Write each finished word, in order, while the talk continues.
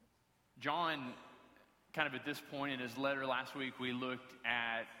John, kind of at this point in his letter last week, we looked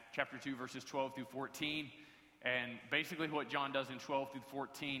at chapter 2, verses 12 through 14. And basically what John does in 12 through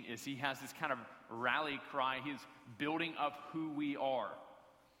 14 is he has this kind of rally cry. He's building up who we are.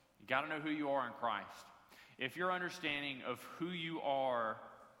 You got to know who you are in Christ. If your understanding of who you are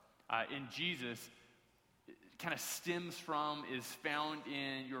in Jesus kind of stems from, is found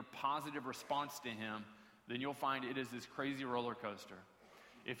in your positive response to him, then you'll find it is this crazy roller coaster.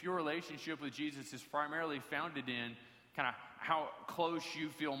 If your relationship with Jesus is primarily founded in kind of how close you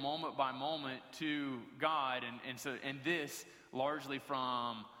feel moment by moment to God, and this largely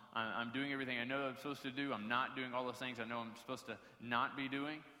from I'm doing everything I know I'm supposed to do, I'm not doing all those things I know I'm supposed to not be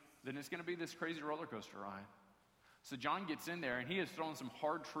doing, then it's going to be this crazy roller coaster ride. So John gets in there and he is throwing some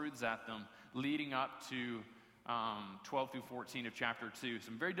hard truths at them leading up to 12 through 14 of chapter 2.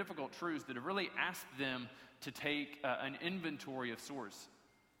 Some very difficult truths that have really asked them to take an inventory of sorts.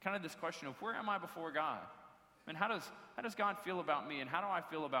 Kind of this question of where am I before God? And how does God feel about me? And how do I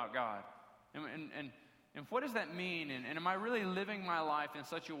feel about God? And what does that mean? And am I really living my life in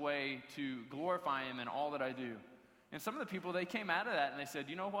such a way to glorify Him in all that I do? And some of the people, they came out of that and they said,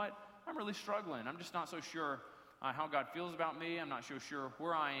 you know what? I'm really struggling. I'm just not so sure how God feels about me. I'm not so sure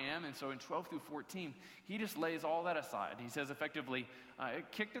where I am. And so in 12 through 14, he just lays all that aside. He says effectively,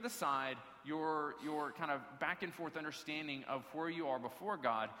 kick to the side your kind of back and forth understanding of where you are before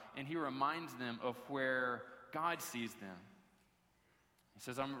God, and he reminds them of where God sees them. He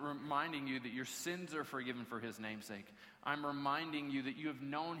says, I'm reminding you that your sins are forgiven for his name's sake. I'm reminding you that you have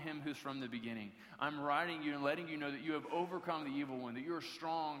known him who's from the beginning. I'm writing you and letting you know that you have overcome the evil one, that you are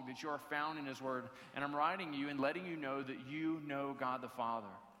strong, that you are found in his word. And I'm writing you and letting you know that you know God the Father.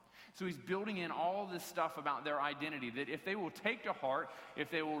 So he's building in all this stuff about their identity, that if they will take to heart, if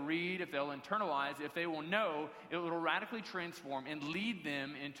they will read, if they'll internalize, if they will know, it will radically transform and lead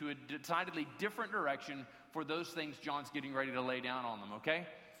them into a decidedly different direction for those things John's getting ready to lay down on them, okay?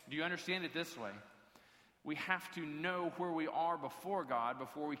 Do you understand it this way? We have to know where we are before God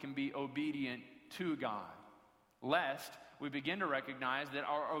before we can be obedient to God, lest we begin to recognize that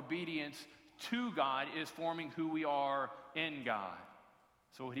our obedience to God is forming who we are in God.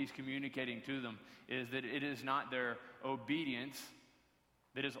 So what he's communicating to them is that it is not their obedience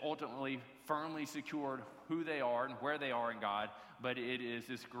that is ultimately firmly secured who they are and where they are in God, but it is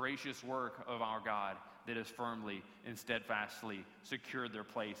this gracious work of our God that has firmly and steadfastly secured their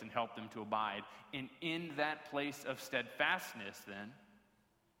place and helped them to abide. And in that place of steadfastness, then,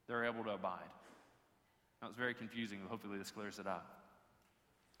 they're able to abide. That was very confusing, but hopefully this clears it up.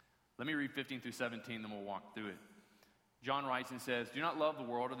 Let me read 15 through 17, then we'll walk through it. John writes and says, do not love the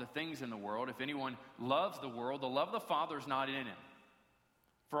world or the things in the world. If anyone loves the world, the love of the Father is not in him.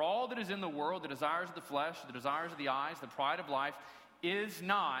 For all that is in the world, the desires of the flesh, the desires of the eyes, the pride of life, is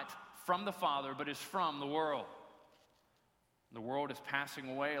not from the Father, but is from the world. The world is passing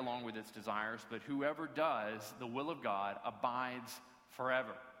away along with its desires, but whoever does the will of God abides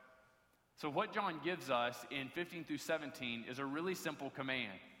forever. So what John gives us in 15 through 17 is a really simple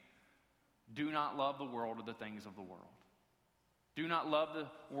command. Do not love the world or the things of the world. Do not love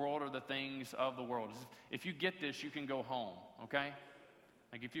the world or the things of the world. If you get this, you can go home, okay?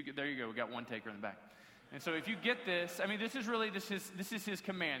 Like if you get, there you go, we got one taker in the back. And so if you get this, I mean, this is his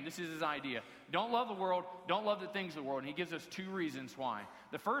command. This is his idea. Don't love the world. Don't love the things of the world. And he gives us two reasons why.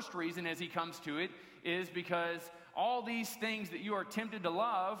 The first reason as he comes to it is because all these things that you are tempted to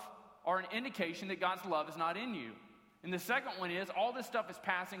love are an indication that God's love is not in you. And the second one is all this stuff is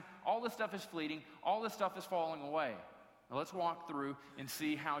passing, all this stuff is fleeting, all this stuff is falling away. Now let's walk through and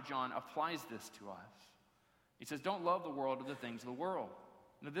see how John applies this to us. He says, don't love the world or the things of the world.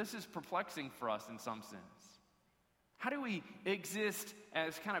 Now this is perplexing for us in some sense. How do we exist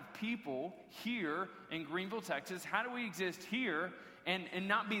as kind of people here in Greenville, Texas? How do we exist here and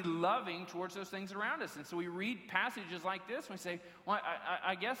not be loving towards those things around us? And so we read passages like this and we say, well,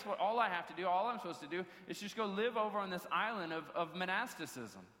 I guess what all I have to do, all I'm supposed to do is just go live over on this island of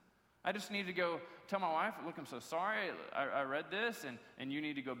monasticism. I just need to go tell my wife, look, I'm so sorry, I read this, and you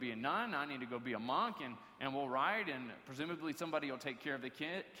need to go be a nun, I need to go be a monk, and we'll ride, and presumably somebody will take care of the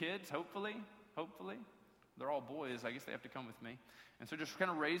kids, hopefully. They're all boys, I guess they have to come with me. And so just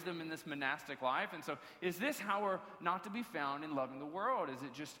kind of raise them in this monastic life. And so is this how we're not to be found in loving the world? Is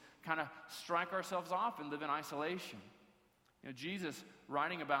it just kind of strike ourselves off and live in isolation? You know, Jesus,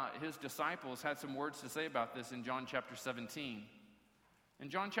 writing about his disciples, had some words to say about this in John chapter 17. In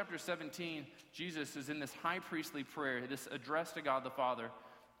John chapter 17, Jesus is in this high priestly prayer, this address to God the Father.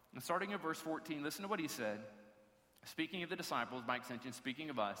 And starting at verse 14, listen to what he said. Speaking of the disciples, by extension, speaking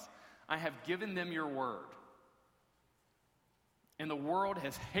of us, I have given them your word. and the world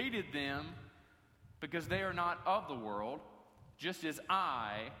has hated them because they are not of the world, just as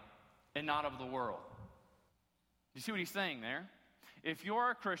I am not of the world. You see what he's saying there? If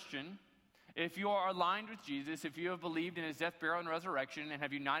you're a Christian, if you are aligned with Jesus, if you have believed in his death, burial, and resurrection, and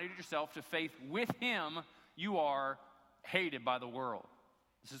have united yourself to faith with him, you are hated by the world.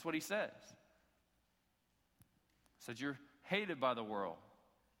 This is what he says. He says you're hated by the world.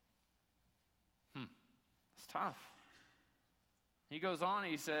 It's tough. He goes on,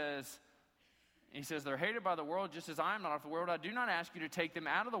 he says, they're hated by the world just as I am not of the world. I do not ask you to take them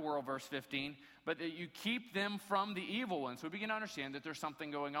out of the world, verse 15, but that you keep them from the evil one. So we begin to understand that there's something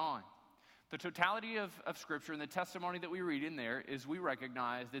going on. The totality of Scripture and the testimony that we read in there is we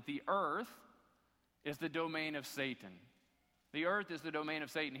recognize that the earth is the domain of Satan. The earth is the domain of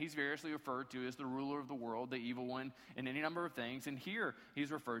Satan. He's variously referred to as the ruler of the world, the evil one, and any number of things. And here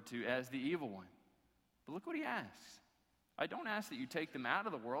he's referred to as the evil one. But look what he asks. I don't ask that you take them out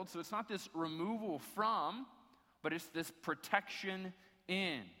of the world. So it's not this removal from, but it's this protection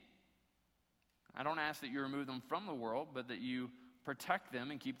in. I don't ask that you remove them from the world, but that you protect them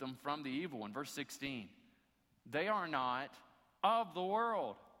and keep them from the evil one. Verse 16. They are not of the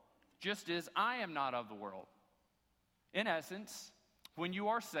world, just as I am not of the world. In essence, when you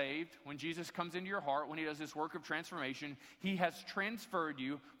are saved, when Jesus comes into your heart, when he does this work of transformation, he has transferred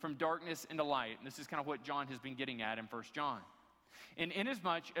you from darkness into light. And this is kind of what John has been getting at in 1 John. And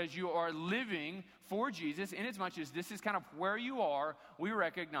inasmuch as you are living for Jesus, inasmuch as this is kind of where you are, we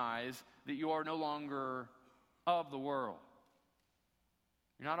recognize that you are no longer of the world.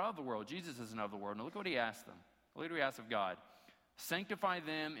 You're not of the world. Jesus isn't of the world. Now look what he asked them. Look what he asked of God. Sanctify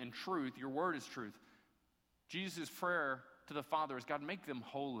them in truth. Your word is truth. Jesus' prayer to the Father is, God, make them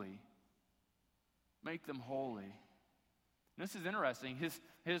holy. Make them holy. And this is interesting.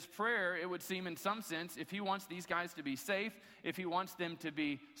 His prayer, it would seem in some sense, if he wants these guys to be safe, if he wants them to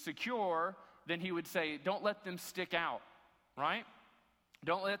be secure, then he would say, don't let them stick out, right?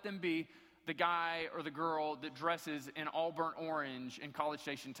 Don't let them be the guy or the girl that dresses in all burnt orange in College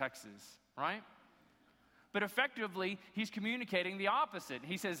Station, Texas, right? But effectively, he's communicating the opposite.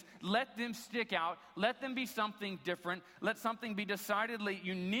 He says, let them stick out. Let them be something different. Let something be decidedly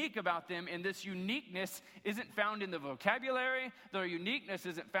unique about them. And this uniqueness isn't found in the vocabulary. Their uniqueness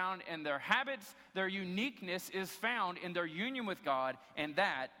isn't found in their habits. Their uniqueness is found in their union with God, and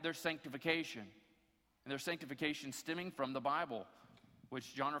that, their sanctification. And their sanctification stemming from the Bible,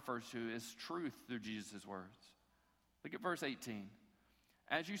 which John refers to as truth through Jesus' words. Look at verse 18.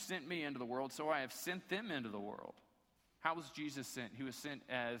 As you sent me into the world, so I have sent them into the world. How was Jesus sent? He was sent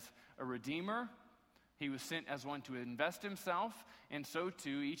as a redeemer. He was sent as one to invest himself. And so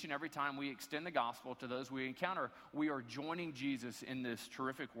too, each and every time we extend the gospel to those we encounter, we are joining Jesus in this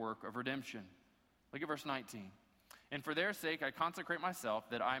terrific work of redemption. Look at verse 19. And for their sake I consecrate myself,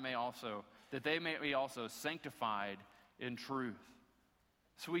 that they may be also sanctified in truth.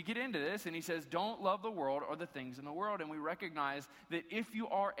 So we get into this, and he says, don't love the world or the things in the world. And we recognize that if you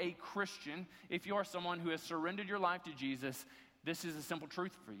are a Christian, if you are someone who has surrendered your life to Jesus, this is a simple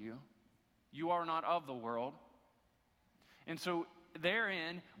truth for you. You are not of the world. And so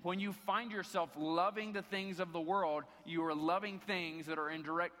therein, when you find yourself loving the things of the world, you are loving things that are in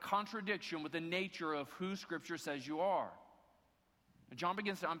direct contradiction with the nature of who Scripture says you are. John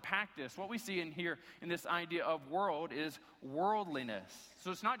begins to unpack this. What we see in here in this idea of world is worldliness.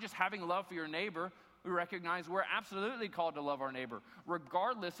 So it's not just having love for your neighbor. We recognize we're absolutely called to love our neighbor,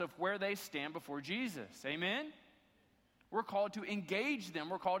 regardless of where they stand before Jesus. Amen? We're called to engage them.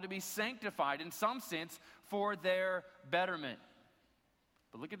 We're called to be sanctified in some sense for their betterment.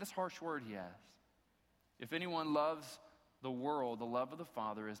 But look at this harsh word he has. If anyone loves the world, the love of the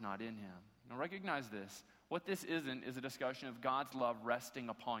Father is not in him. Now recognize this. What this isn't is a discussion of God's love resting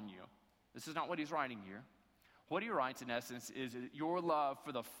upon you. This is not what he's writing here. What he writes, in essence, is that your love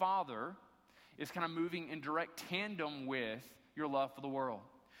for the Father is kind of moving in direct tandem with your love for the world.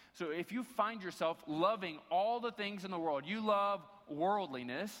 So if you find yourself loving all the things in the world, you love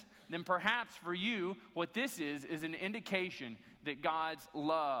worldliness, then perhaps for you, what this is an indication that God's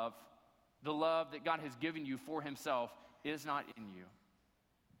love, the love that God has given you for himself, is not in you.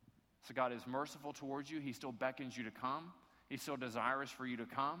 So God is merciful towards you. He still beckons you to come. He's still desirous for you to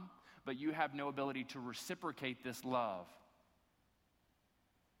come. But you have no ability to reciprocate this love.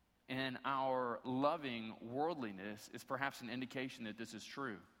 And our loving worldliness is perhaps an indication that this is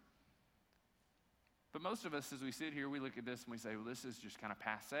true. But most of us, as we sit here, we look at this and we say, well, this is just kind of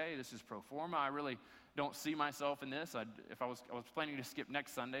passé. This is pro forma. I really don't see myself in this. I was planning to skip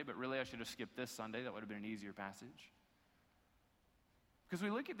next Sunday, but really I should have skipped this Sunday. That would have been an easier passage. Because we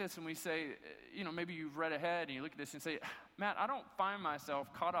look at this and we say, maybe you've read ahead and you look at this and say, Matt, I don't find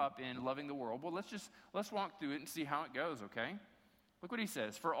myself caught up in loving the world. Well, let's walk through it and see how it goes, okay? Look what he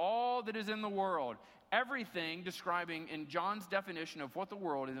says. For all that is in the world, everything describing in John's definition of what the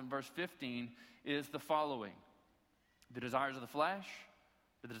world is in verse 15 is the following. The desires of the flesh,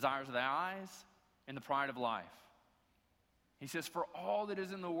 the desires of the eyes, and the pride of life. He says, for all that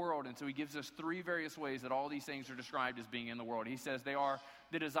is in the world, and so he gives us three various ways that all these things are described as being in the world. He says they are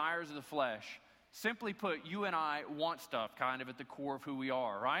the desires of the flesh. Simply put, you and I want stuff kind of at the core of who we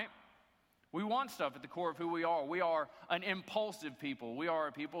are, right? We want stuff at the core of who we are. We are an impulsive people. We are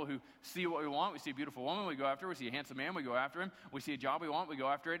a people who see what we want. We see a beautiful woman, we go after her. We see a handsome man, we go after him. We see a job we want, we go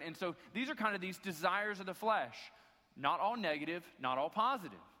after it. And so these are kind of these desires of the flesh. Not all negative, not all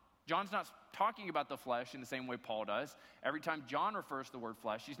positive. John's not talking about the flesh in the same way Paul does. Every time John refers to the word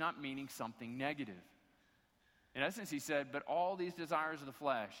flesh, he's not meaning something negative. In essence, he said, but all these desires of the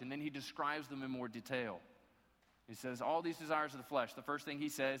flesh, and then he describes them in more detail. He says, all these desires of the flesh. The first thing he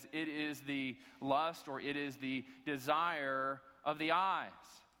says, it is the lust or it is the desire of the eyes.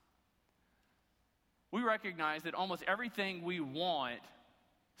 We recognize that almost everything we want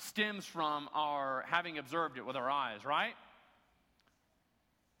stems from our having observed it with our eyes, right?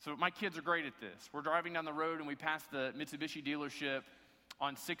 So my kids are great at this. We're driving down the road and we pass the Mitsubishi dealership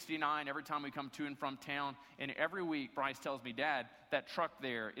on 69 every time we come to and from town. And every week, Bryce tells me, Dad, that truck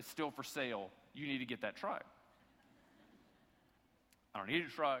there is still for sale. You need to get that truck. I don't need a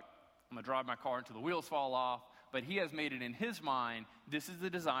truck. I'm going to drive my car until the wheels fall off. But he has made it in his mind, this is the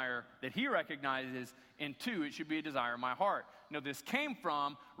desire that he recognizes, and two, it should be a desire in my heart. Now, this came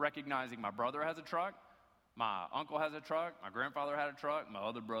from recognizing my brother has a truck, my uncle has a truck, my grandfather had a truck, my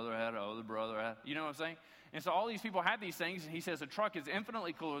other brother had, you know what I'm saying? And so all these people have these things, and he says a truck is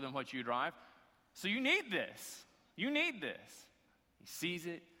infinitely cooler than what you drive, so you need this. You need this. He sees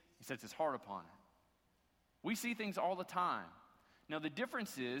it. He sets his heart upon it. We see things all the time. Now, the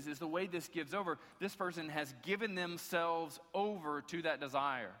difference is the way this gives over, this person has given themselves over to that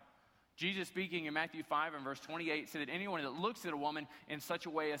desire. Jesus speaking in Matthew 5 and verse 28 said that anyone that looks at a woman in such a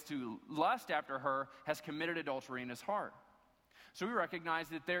way as to lust after her has committed adultery in his heart. So we recognize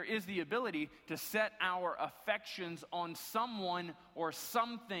that there is the ability to set our affections on someone or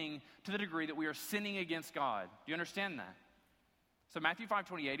something to the degree that we are sinning against God. Do you understand that? So Matthew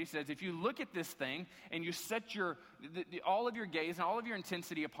 5:28, he says, if you look at this thing and you set all of your gaze and all of your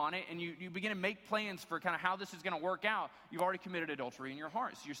intensity upon it and you begin to make plans for kind of how this is going to work out, you've already committed adultery in your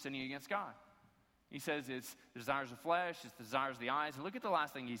heart. So you're sinning against God. He says it's the desires of the flesh, it's the desires of the eyes. And look at the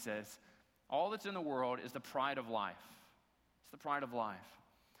last thing he says. All that's in the world is the pride of life. It's the pride of life.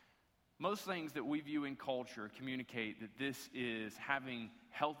 Most things that we view in culture communicate that this is having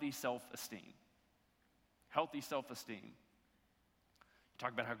healthy self-esteem. Healthy self-esteem.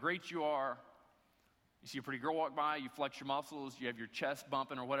 Talk about how great you are. You see a pretty girl walk by, you flex your muscles, you have your chest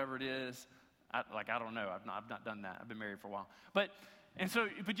bumping or whatever it is. I don't know. I've not done that. I've been married for a while. But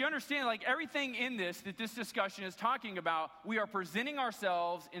you understand, like everything in this discussion is talking about, we are presenting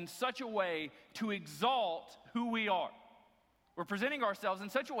ourselves in such a way to exalt who we are. We're presenting ourselves in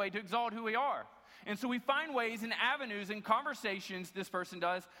such a way to exalt who we are. And so we find ways and avenues and conversations, this person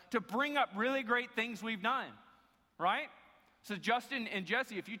does, to bring up really great things we've done, right? So Justin and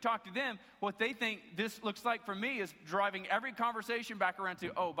Jesse, if you talk to them, what they think this looks like for me is driving every conversation back around to,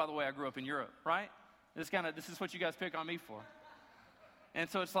 oh, by the way, I grew up in Europe, right? This is what you guys pick on me for. And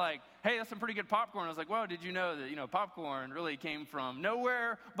so it's like, hey, that's some pretty good popcorn. I was like, well, did you know that, popcorn really came from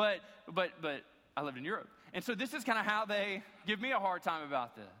nowhere, but I lived in Europe. And so this is kind of how they give me a hard time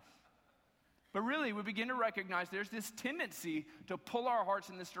about this. But really, we begin to recognize there's this tendency to pull our hearts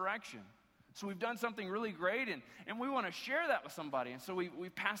in this direction. So we've done something really great, and we want to share that with somebody. And so we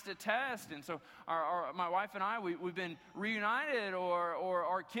passed a test, and so my wife and I, we've been reunited, or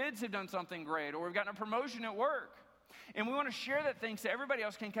our kids have done something great, or we've gotten a promotion at work. And we want to share that thing so everybody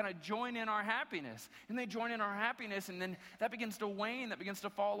else can kind of join in our happiness. And they join in our happiness, and then that begins to wane, that begins to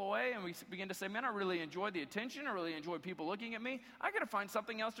fall away, and we begin to say, man, I really enjoy the attention, I really enjoy people looking at me. I got to find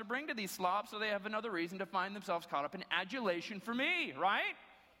something else to bring to these slobs so they have another reason to find themselves caught up in adulation for me, right?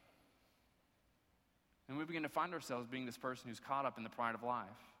 And we begin to find ourselves being this person who's caught up in the pride of life.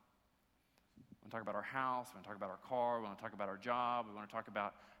 We want to talk about our house, we want to talk about our car, we want to talk about our job, we want to talk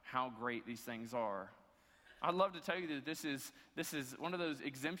about how great these things are. I'd love to tell you that this is one of those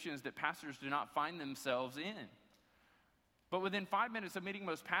exemptions that pastors do not find themselves in. But within 5 minutes of meeting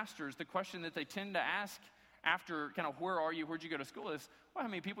most pastors, the question that they tend to ask after kind of where are you, where'd you go to school is, well, how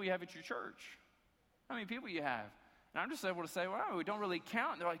many people you have at your church? How many people you have? And I'm just able to say, well, we don't really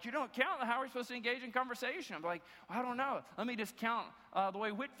count. And they're like, you don't count? How are we supposed to engage in conversation? I'm like, well, I don't know. Let me just count the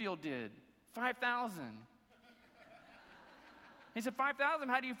way Whitfield did, 5,000. He said, 5,000,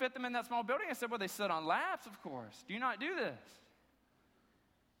 how do you fit them in that small building? I said, well, they sit on laps, of course. Do you not do this?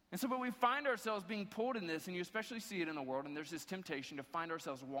 And so, but we find ourselves being pulled in this, and you especially see it in the world, and there's this temptation to find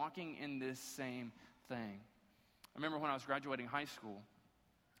ourselves walking in this same thing. I remember when I was graduating high school,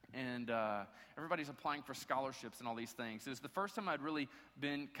 and everybody's applying for scholarships and all these things. It was the first time I'd really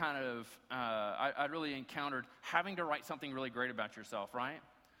been I'd really encountered having to write something really great about yourself, right?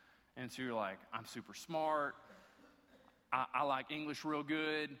 And so you're like, I'm super smart, I like English real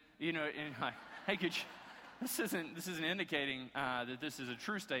good, you know, and like, hey, could you... This isn't indicating that this is a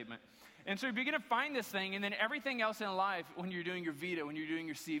true statement. And so you begin to find this thing, and then everything else in life, when you're doing your Vita, when you're doing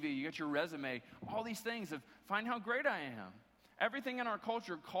your CV, you got your resume, all these things of find how great I am. Everything in our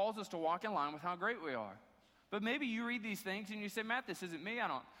culture calls us to walk in line with how great we are. But maybe you read these things and you say, Matt, this isn't me. I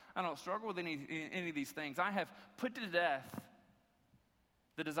don't struggle with any of these things. I have put to death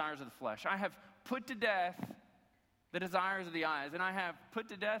the desires of the flesh. I have put to death the desires of the eyes, and I have put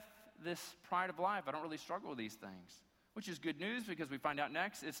to death this pride of life. I don't really struggle with these things, which is good news because we find out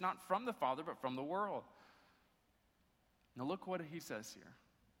next it's not from the Father but from the world. Now look what he says here.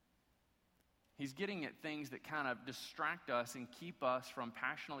 He's getting at things that kind of distract us and keep us from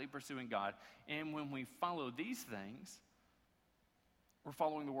passionately pursuing God. And when we follow these things, we're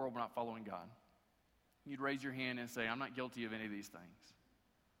following the world, we're not following God. You'd raise your hand and say, I'm not guilty of any of these things.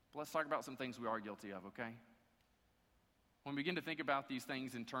 But let's talk about some things we are guilty of, okay? When we begin to think about these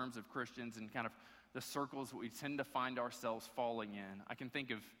things in terms of Christians and kind of the circles that we tend to find ourselves falling in, I can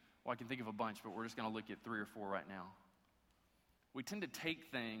think of a bunch, but we're just going to look at 3 or 4 right now. We tend to take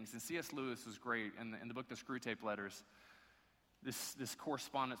things, and C.S. Lewis was great in the book The Screwtape Letters, this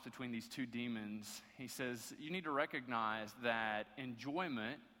correspondence between these two demons. He says, you need to recognize that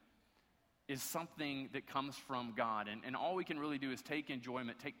enjoyment is something that comes from God, and all we can really do is take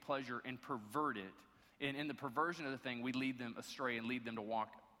enjoyment, take pleasure, and pervert it. And in the perversion of the thing, we lead them astray and lead them to walk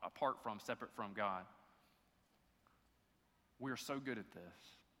apart from, separate from God. We are so good at this.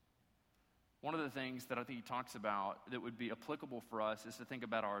 One of the things that I think he talks about that would be applicable for us is to think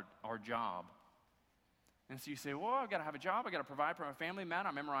about our job. And so you say, well, I've got to have a job. I've got to provide for my family. Matt,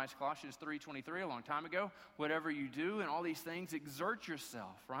 I memorized Colossians 3:23 a long time ago. Whatever you do and all these things, exert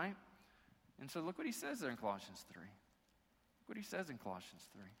yourself, right? And so look what he says there in Colossians 3. Look what he says in Colossians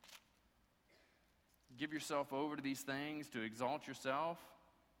 3. Give yourself over to these things to exalt yourself.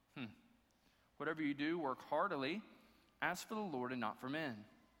 Whatever you do, work heartily as for the Lord and not for men.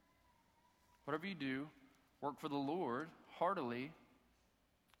 Whatever you do, work for the Lord heartily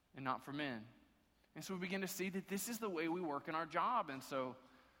and not for men. And so we begin to see that this is the way we work in our job. And so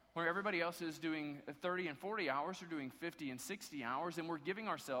where everybody else is doing 30 and 40 hours, we're doing 50 and 60 hours, and we're giving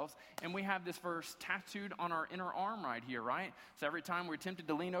ourselves, and we have this verse tattooed on our inner arm right here, right? So every time we're tempted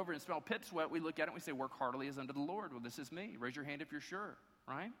to lean over and smell pit sweat, we look at it and we say, work heartily as unto the Lord. Well, this is me. Raise your hand if you're sure,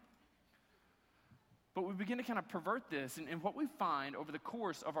 right? But we begin to kind of pervert this, and what we find over the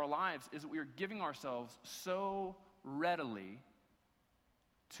course of our lives is that we are giving ourselves so readily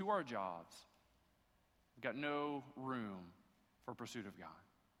to our jobs. We've got no room for pursuit of God.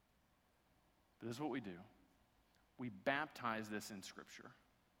 But this is what we do. We baptize this in Scripture.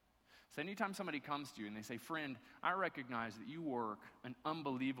 So anytime somebody comes to you and they say, friend, I recognize that you work an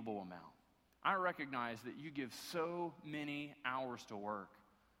unbelievable amount. I recognize that you give so many hours to work.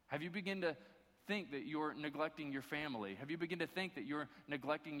 Have you begun to think that you're neglecting your family? Have you begun to think that you're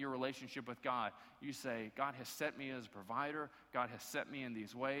neglecting your relationship with God? You say, God has set me as a provider. God has set me in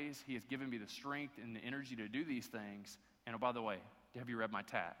these ways. He has given me the strength and the energy to do these things. And oh, by the way, have you read my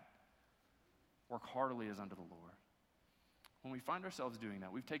tat? Work heartily as unto the Lord. When we find ourselves doing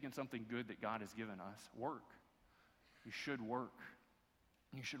that, we've taken something good that God has given us. Work. You should work.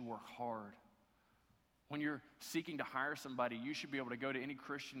 You should work hard. When you're seeking to hire somebody, you should be able to go to any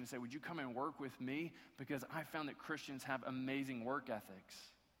Christian and say, would you come and work with me? Because I found that Christians have amazing work ethics.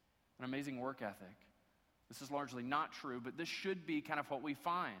 An amazing work ethic. This is largely not true, but this should be kind of what we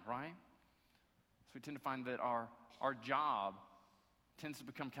find, right? So we tend to find that our job tends to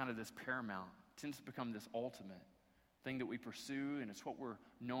become kind of this paramount, tends to become this ultimate thing that we pursue, and it's what we're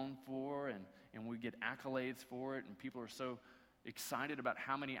known for, and we get accolades for it, and people are so excited about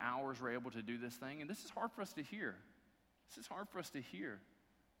how many hours we're able to do this thing. And this is hard for us to hear. This is hard for us to hear.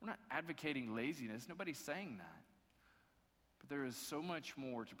 We're not advocating laziness. Nobody's saying that. But there is so much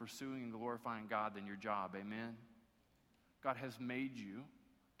more to pursuing and glorifying God than your job. Amen? God has made you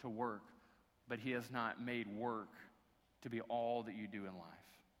to work, but He has not made work to be all that you do in life.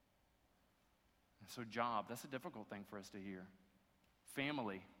 So job, that's a difficult thing for us to hear.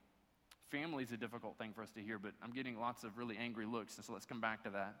 Family is a difficult thing for us to hear, but I'm getting lots of really angry looks, so let's come back to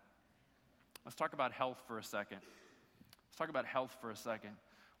that. Let's talk about health for a second.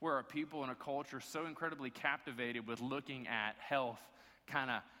 We're a people and a culture so incredibly captivated with looking at health,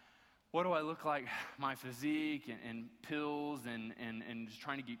 kind of, what do I look like? My physique and pills and just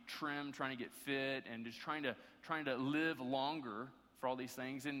trying to get trim, trying to get fit, and just trying to live longer for all these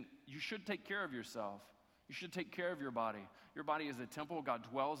things. And you should take care of yourself. You should take care of your body. Your body is a temple. God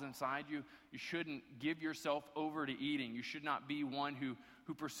dwells inside you. You shouldn't give yourself over to eating. You should not be one who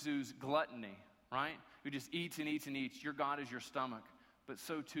pursues gluttony, right? Who just eats and eats and eats. Your God is your stomach. But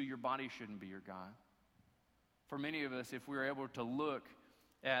so too, your body shouldn't be your God. For many of us, if we're able to look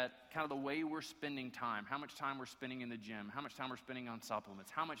at kind of the way we're spending time, how much time we're spending in the gym, how much time we're spending on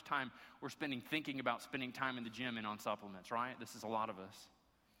supplements, how much time we're spending thinking about spending time in the gym and on supplements, right? This is a lot of us.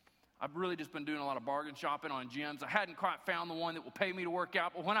 I've really just been doing a lot of bargain shopping on gyms. I hadn't quite found the one that will pay me to work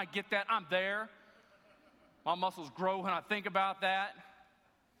out, but when I get that, I'm there. My muscles grow when I think about that.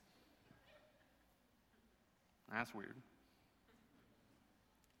 That's weird.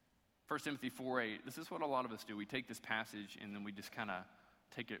 1 Timothy 4:8, this is what a lot of us do. We take this passage and then we just kind of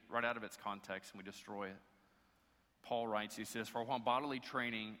take it right out of its context and we destroy it. Paul writes, he says, for while bodily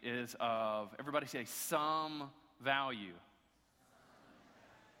training is of, everybody say, some value.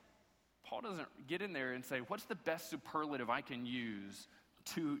 Paul doesn't get in there and say, what's the best superlative I can use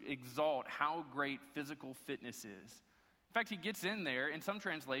to exalt how great physical fitness is? In fact, he gets in there, and some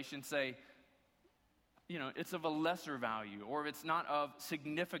translations say, it's of a lesser value, or if it's not of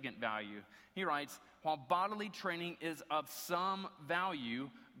significant value. He writes, while bodily training is of some value,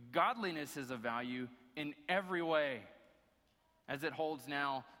 godliness is of value in every way, as it holds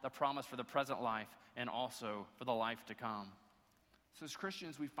now the promise for the present life and also for the life to come. So as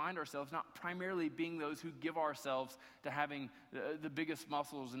Christians, we find ourselves not primarily being those who give ourselves to having the biggest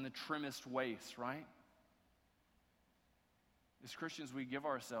muscles and the trimmest waist, right? As Christians, we give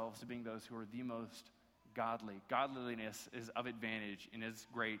ourselves to being those who are the most godly. Godliness is of advantage and is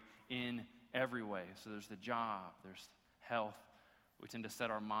great in every way. So there's the job, there's health, we tend to set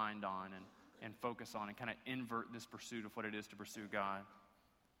our mind on and focus on and kind of invert this pursuit of what it is to pursue God.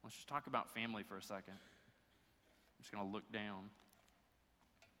 Let's just talk about family for a second. I'm just going to look down.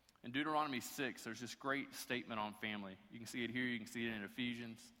 In Deuteronomy 6, there's this great statement on family. You can see it here, you can see it in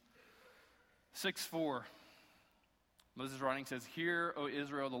Ephesians 6:4. Moses' writing says, hear, O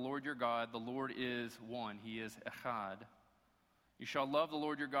Israel, the Lord your God, the Lord is one. He is Echad. You shall love the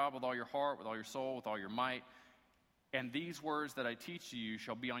Lord your God with all your heart, with all your soul, with all your might. And these words that I teach to you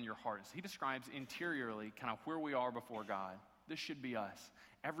shall be on your hearts. He describes interiorly kind of where we are before God. This should be us.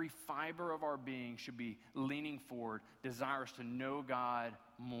 Every fiber of our being should be leaning forward, desirous to know God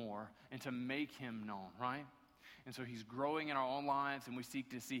more and to make him known, right? And so he's growing in our own lives, and we seek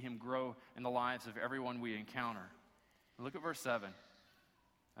to see him grow in the lives of everyone we encounter. Look at verse 7.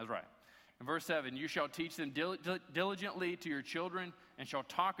 That's right. In verse 7, you shall teach them diligently to your children, and shall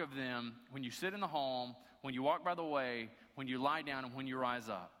talk of them when you sit in the home, when you walk by the way, when you lie down, and when you rise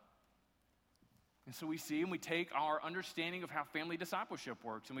up. And so we see and we take our understanding of how family discipleship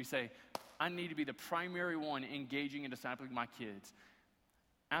works, and we say, I need to be the primary one engaging and discipling my kids.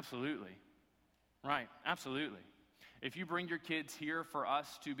 Absolutely. Right, absolutely. If you bring your kids here for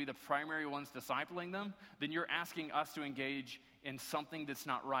us to be the primary ones discipling them, then you're asking us to engage in something that's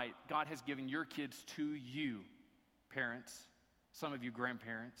not right. God has given your kids to you, parents, some of you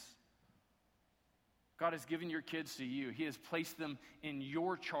grandparents. God has given your kids to you. He has placed them in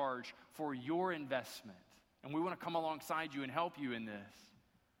your charge for your investment. And we want to come alongside you and help you in this.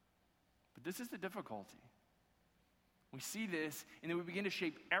 But this is the difficulty. We see this, and then we begin to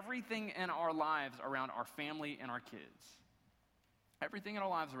shape everything in our lives around our family and our kids. Everything in our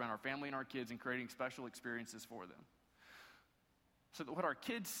lives around our family and our kids, and creating special experiences for them. So that what our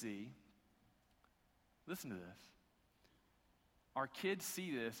kids see, listen to this. Our kids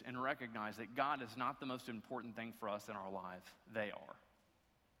see this and recognize that God is not the most important thing for us in our lives. They are.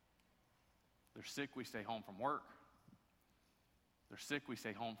 They're sick, we stay home from work. They're sick, we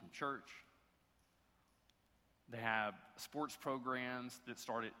stay home from church. They have sports programs that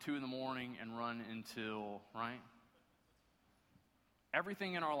start at 2 in the morning and run until, right?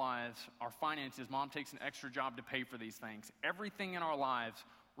 Everything in our lives, our finances, mom takes an extra job to pay for these things. Everything in our lives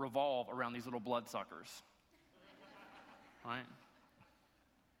revolve around these little bloodsuckers, right?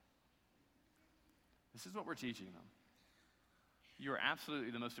 This is what we're teaching them. You're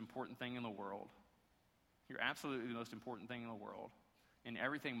absolutely the most important thing in the world. You're absolutely the most important thing in the world. And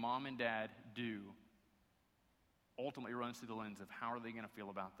everything mom and dad do ultimately runs through the lens of how are they going to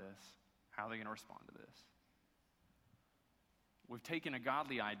feel about this? How are they going to respond to this? We've taken a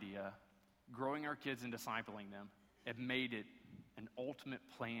godly idea, growing our kids and discipling them, and made it an ultimate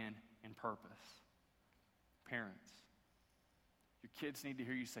plan and purpose. Parents, your kids need to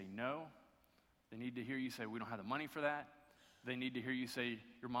hear you say no. They need to hear you say, we don't have the money for that. They need to hear you say,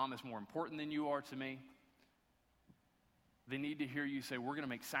 your mom is more important than you are to me. They need to hear you say, we're going to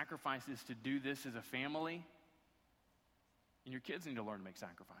make sacrifices to do this as a family. And your kids need to learn to make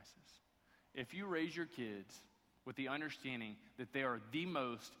sacrifices. If you raise your kids with the understanding that they are the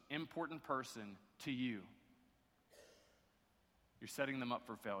most important person to you, you're setting them up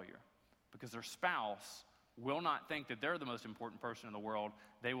for failure. Because their spouse will not think that they're the most important person in the world.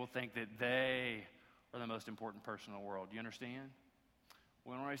 They will think that they are the most important person in the world. Do you understand?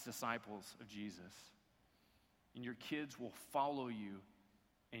 We want to raise disciples of Jesus. And your kids will follow you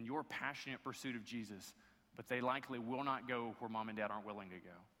in your passionate pursuit of Jesus, but they likely will not go where mom and dad aren't willing to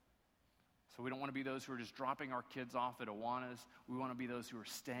go. So we don't want to be those who are just dropping our kids off at Awanas. We want to be those who are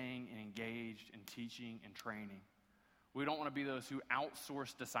staying and engaged and teaching and training. We don't want to be those who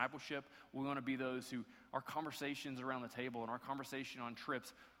outsource discipleship. We want to be those who, our conversations around the table and our conversation on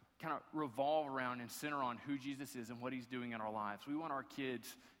trips kind of revolve around and center on who Jesus is and what he's doing in our lives. We want our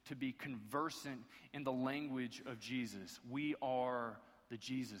kids to be conversant in the language of Jesus. We are the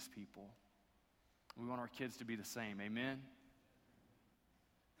Jesus people. We want our kids to be the same. Amen?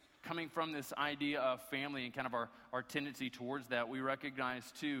 Coming from this idea of family and kind of our tendency towards that, we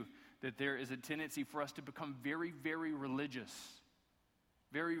recognize too that there is a tendency for us to become very, very religious.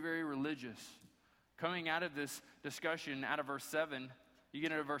 Very, very religious. Coming out of this discussion, out of verse 7, you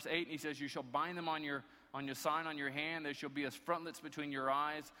get into verse 8, and he says, you shall bind them on your sign on your hand. They shall be as frontlets between your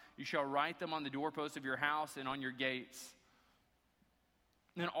eyes. You shall write them on the doorposts of your house and on your gates.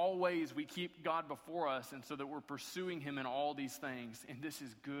 And always we keep God before us, and so that we're pursuing him in all these things. And this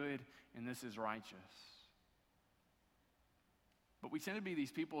is good, and this is righteous. But we tend to be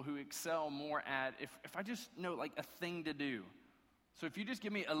these people who excel more at, if I just know like a thing to do. So if you just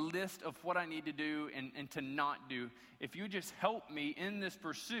give me a list of what I need to do and to not do, if you just help me in this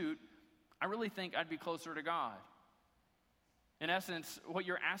pursuit, I really think I'd be closer to God. In essence, what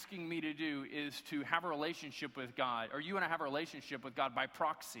you're asking me to do is to have a relationship with God, or you want to have a relationship with God by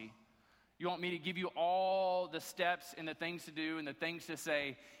proxy. You want me to give you all the steps and the things to do and the things to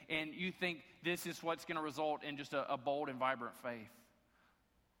say, and you think this is what's going to result in just a bold and vibrant faith.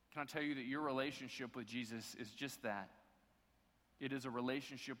 Can I tell you that your relationship with Jesus is just that? It is a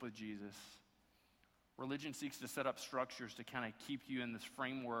relationship with Jesus. Religion seeks to set up structures to kind of keep you in this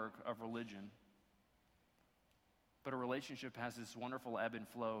framework of religion. But a relationship has this wonderful ebb and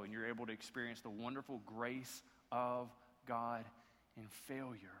flow, and you're able to experience the wonderful grace of God in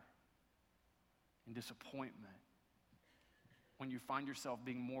failure, in disappointment, when you find yourself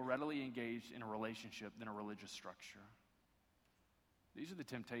being more readily engaged in a relationship than a religious structure. These are the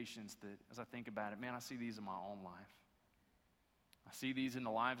temptations that, as I think about it, man, I see these in my own life. I see these in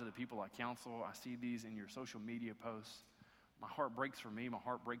the lives of the people I counsel. I see these in your social media posts. My heart breaks for me. My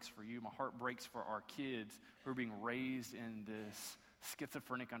heart breaks for you. My heart breaks for our kids who are being raised in this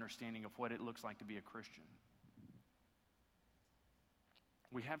schizophrenic understanding of what it looks like to be a Christian.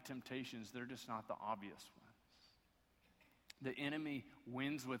 We have temptations. They're just not the obvious ones. The enemy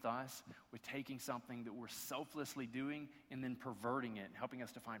wins with us with taking something that we're selflessly doing and then perverting it, helping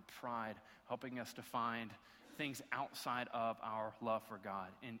us to find pride, helping us to find things outside of our love for God.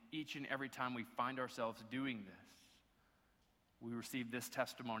 And each and every time we find ourselves doing this, we receive this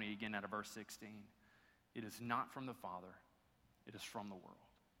testimony again out of verse 16. It is not from the Father, it is from the world.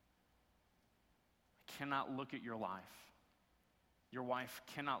 I cannot look at your life. Your wife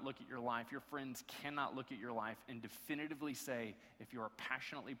cannot look at your life. Your friends cannot look at your life and definitively say if you are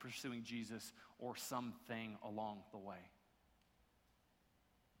passionately pursuing Jesus or something along the way.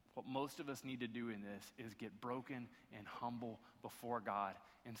 What most of us need to do in this is get broken and humble before God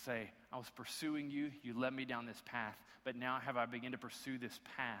and say, I was pursuing you, you led me down this path, but now have I begun to pursue this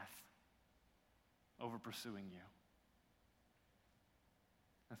path over pursuing you.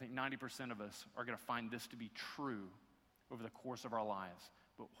 I think 90% of us are going to find this to be true over the course of our lives.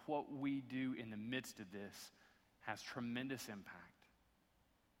 But what we do in the midst of this has tremendous impact.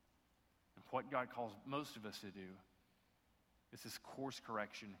 And what God calls most of us to do is this course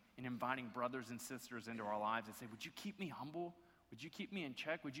correction and inviting brothers and sisters into our lives and say, would you keep me humble? Would you keep me in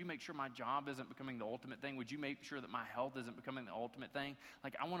check? Would you make sure my job isn't becoming the ultimate thing? Would you make sure that my health isn't becoming the ultimate thing?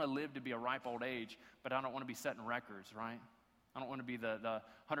 Like, I want to live to be a ripe old age, but I don't want to be setting records, right? I don't want to be the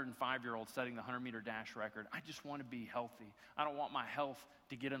 105-year-old setting the 100-meter dash record. I just want to be healthy. I don't want my health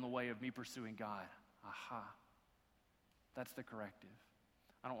to get in the way of me pursuing God. Aha. That's the corrective.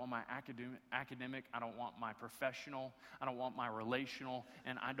 I don't want my academic, I don't want my professional, I don't want my relational,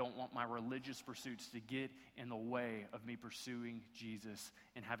 and I don't want my religious pursuits to get in the way of me pursuing Jesus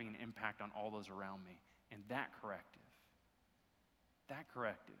and having an impact on all those around me. And that corrective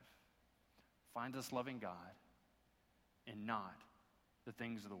finds us loving God and not the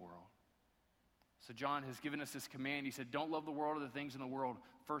things of the world. So John has given us this command. He said, don't love the world or the things in the world.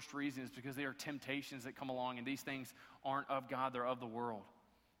 First reason is because they are temptations that come along, and these things aren't of God, they're of the world.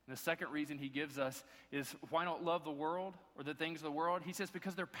 And the second reason he gives us is, why not love the world or the things of the world? He says,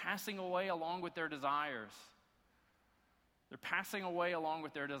 because they're passing away along with their desires. They're passing away along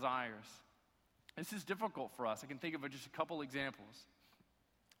with their desires. This is difficult for us. I can think of just a couple examples.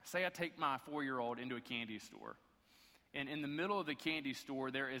 Say I take my 4-year-old into a candy store, and in the middle of the candy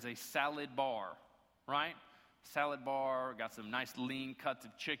store, there is a salad bar, right? Salad bar, got some nice lean cuts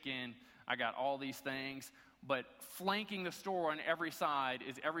of chicken. I got all these things. But flanking the store on every side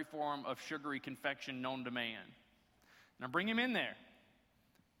is every form of sugary confection known to man. And I bring him in there.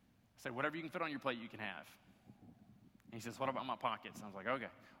 I say, whatever you can fit on your plate, you can have. And he says, what about my pockets? And I was like, okay.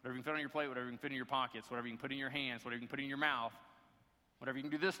 Whatever you can fit on your plate, whatever you can fit in your pockets, whatever you can put in your hands, whatever you can put in your mouth, whatever you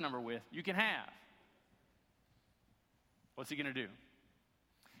can do this number with, you can have. What's he going to do?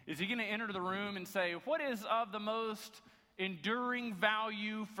 Is he going to enter the room and say, what is of the most enduring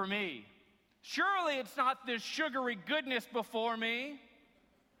value for me? Surely it's not this sugary goodness before me.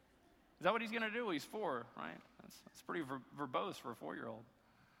 Is that what he's going to do? He's 4, right? That's pretty verbose for a 4-year-old.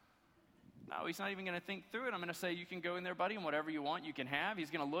 No, he's not even going to think through it. I'm going to say, you can go in there, buddy, and whatever you want, you can have. He's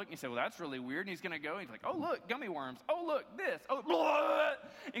going to look, and he say, well, that's really weird. And he's going to go, and he's like, oh, look, gummy worms. Oh, look, this. Oh, blah.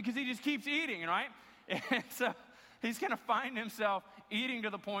 Because he just keeps eating, right? And so he's going to find himself eating to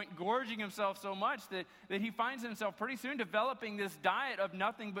the point, gorging himself so much that he finds himself pretty soon developing this diet of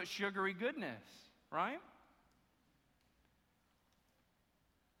nothing but sugary goodness, right?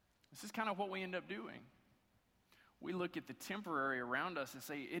 This is kind of what we end up doing. We look at the temporary around us and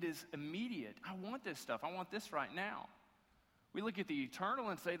say, it is immediate. I want this stuff. I want this right now. We look at the eternal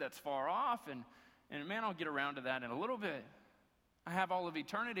and say that's far off, and man, I'll get around to that in a little bit. I have all of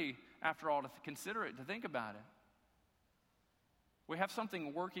eternity, after all, to consider it, to think about it. We have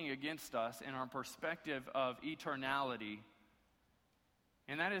something working against us in our perspective of eternality.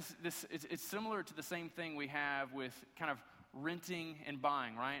 And that is this. It's similar to the same thing we have with kind of renting and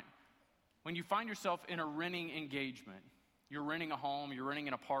buying, right? When you find yourself in a renting engagement, you're renting a home, you're renting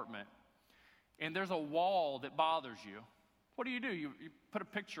an apartment, and there's a wall that bothers you. What do? You put a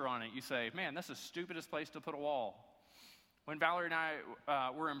picture on it. You say, man, that's the stupidest place to put a wall. When Valerie and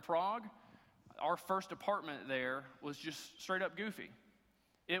I were in Prague, our first apartment there was just straight up goofy.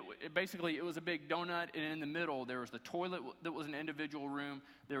 It was a big donut, and in the middle there was the toilet that was an individual room,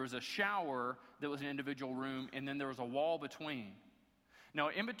 there was a shower that was an individual room, and then there was a wall between. Now,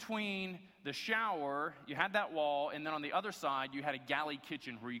 in between the shower, you had that wall, and then on the other side, you had a galley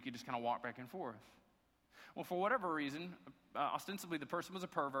kitchen where you could just kind of walk back and forth. Well, for whatever reason, ostensibly the person was a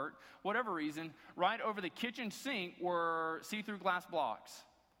pervert, whatever reason, right over the kitchen sink were see-through glass blocks.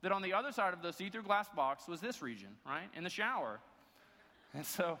 That on the other side of the see-through glass box was this region, right, in the shower. And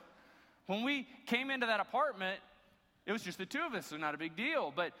so when we came into that apartment, it was just the two of us, so not a big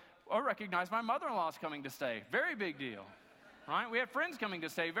deal. But I recognized my mother-in-law's coming to stay. Very big deal. Right? We had friends coming to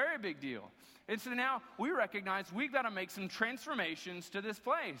stay. Very big deal. And so now we recognize we've got to make some transformations to this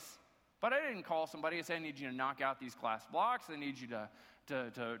place. But I didn't call somebody and say, I need you to knock out these glass blocks. I need you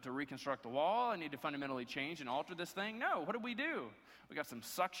to reconstruct the wall. I need to fundamentally change and alter this thing. No, what did we do? We got some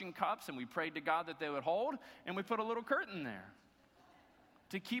suction cups, and we prayed to God that they would hold, and we put a little curtain there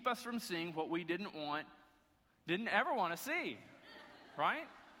to keep us from seeing what we didn't ever want to see, right?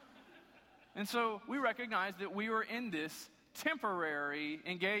 And so we recognized that we were in this temporary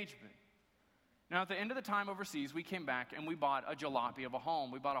engagement. Now, at the end of the time overseas, we came back and we bought a jalopy of a home.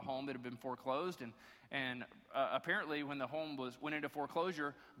 We bought a home that had been foreclosed, and apparently when the home went into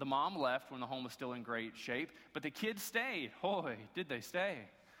foreclosure, the mom left when the home was still in great shape, but the kids stayed. Boy, did they stay.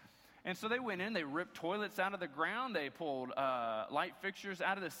 And so they went in, they ripped toilets out of the ground, they pulled light fixtures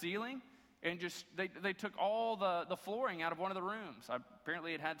out of the ceiling, and just they took all the flooring out of one of the rooms.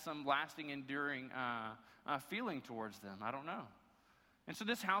 Apparently it had some lasting, enduring feeling towards them. I don't know. And so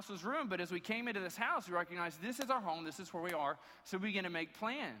this house was ruined, but as we came into this house, we recognized this is our home, this is where we are, so we began to make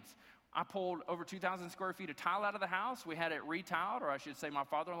plans. I pulled over 2,000 square feet of tile out of the house. We had it retiled, or I should say my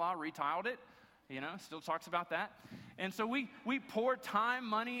father-in-law retiled it. Still talks about that. And so we poured time,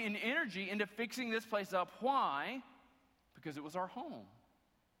 money, and energy into fixing this place up. Why? Because it was our home.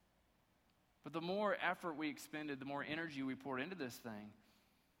 But the more effort we expended, the more energy we poured into this thing,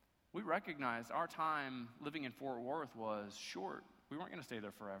 we recognized our time living in Fort Worth was short. We weren't going to stay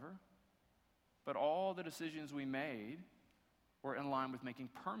there forever. But all the decisions we made were in line with making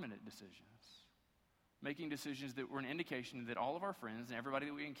permanent decisions. Making decisions that were an indication that all of our friends and everybody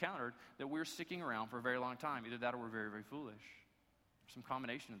that we encountered, that we're sticking around for a very long time. Either that or we're very, very foolish. Or some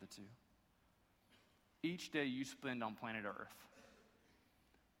combination of the two. Each day you spend on planet Earth,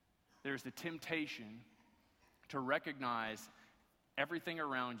 there's the temptation to recognize everything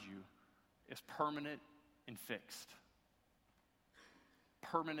around you is permanent and fixed.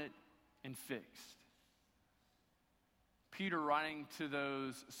 Permanent and fixed. Peter, writing to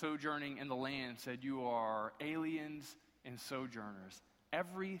those sojourning in the land, said, you are aliens and sojourners.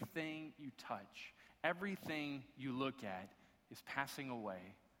 Everything you touch, everything you look at is passing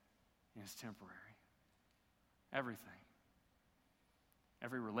away and is temporary. Everything.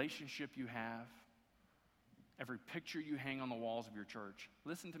 Every relationship you have, every picture you hang on the walls of your church.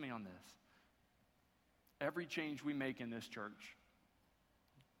 Listen to me on this. Every change we make in this church,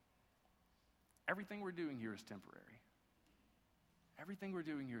 everything we're doing here is temporary. Everything we're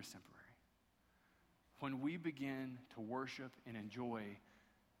doing here is temporary. When we begin to worship and enjoy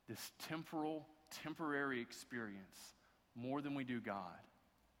this temporary experience more than we do God,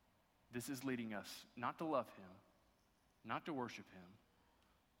 this is leading us not to love Him, not to worship Him,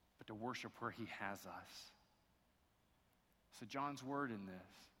 but to worship where He has us. So John's word in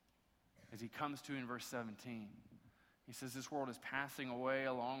this, as he comes to in verse 17, he says this world is passing away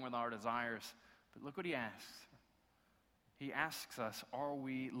along with our desires, but look what he asks. He asks us, are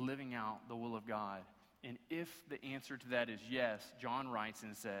we living out the will of God? And if the answer to that is yes, John writes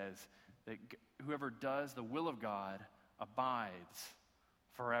and says that whoever does the will of God abides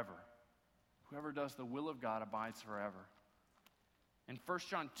forever. Whoever does the will of God abides forever. In 1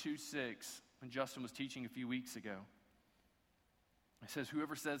 John 2:6, when Justin was teaching a few weeks ago, it says,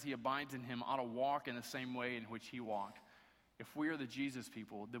 whoever says he abides in him ought to walk in the same way in which he walked. If we are the Jesus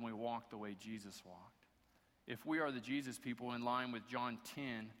people, then we walk the way Jesus walked. If we are the Jesus people in line with John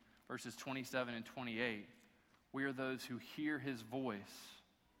 10, verses 27 and 28, we are those who hear his voice.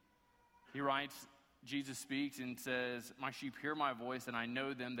 He writes, Jesus speaks and says, my sheep hear my voice, and I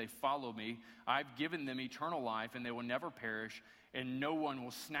know them, they follow me. I've given them eternal life, and they will never perish, and no one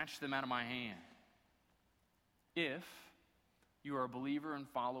will snatch them out of my hand. If you are a believer and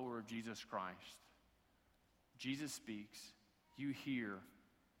follower of Jesus Christ, Jesus speaks, you hear,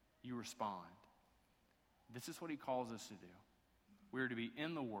 you respond. This is what he calls us to do. We are to be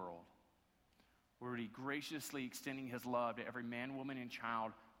in the world. We're to be graciously extending his love to every man, woman, and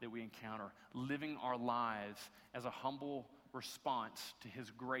child that we encounter, living our lives as a humble response to his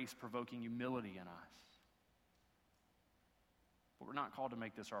grace-provoking humility in us. But we're not called to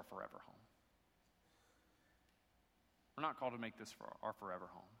make this our forever home. We're not called to make this our forever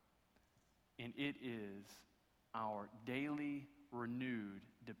home. And it is our daily, renewed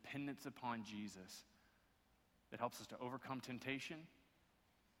dependence upon Jesus that helps us to overcome temptation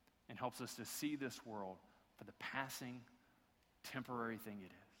and helps us to see this world for the passing, temporary thing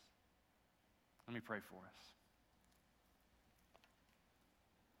it is. Let me pray for us.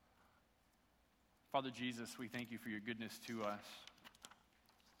 Father Jesus, we thank you for your goodness to us.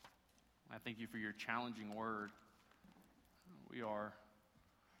 I thank you for your challenging word. We are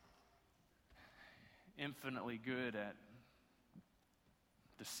infinitely good at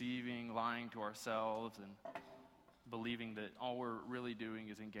deceiving, lying to ourselves, and believing that all we're really doing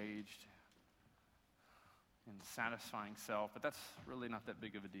is engaged in satisfying self, but that's really not that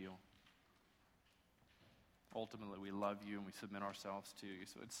big of a deal. Ultimately, we love you and we submit ourselves to you,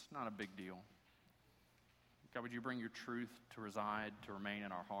 so it's not a big deal. God, would you bring your truth to reside, to remain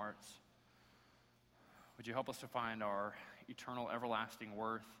in our hearts? Would you help us to find our eternal, everlasting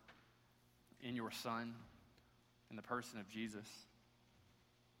worth in your Son, in the person of Jesus?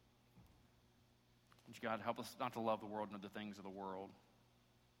 Would you, God, help us not to love the world nor the things of the world.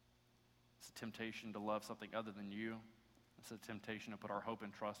 It's a temptation to love something other than you. It's a temptation to put our hope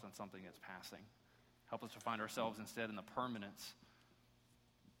and trust on something that's passing. Help us to find ourselves instead in the permanence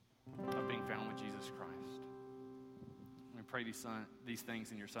of being found with Jesus Christ. We pray these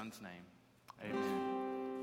things in your Son's name. Amen.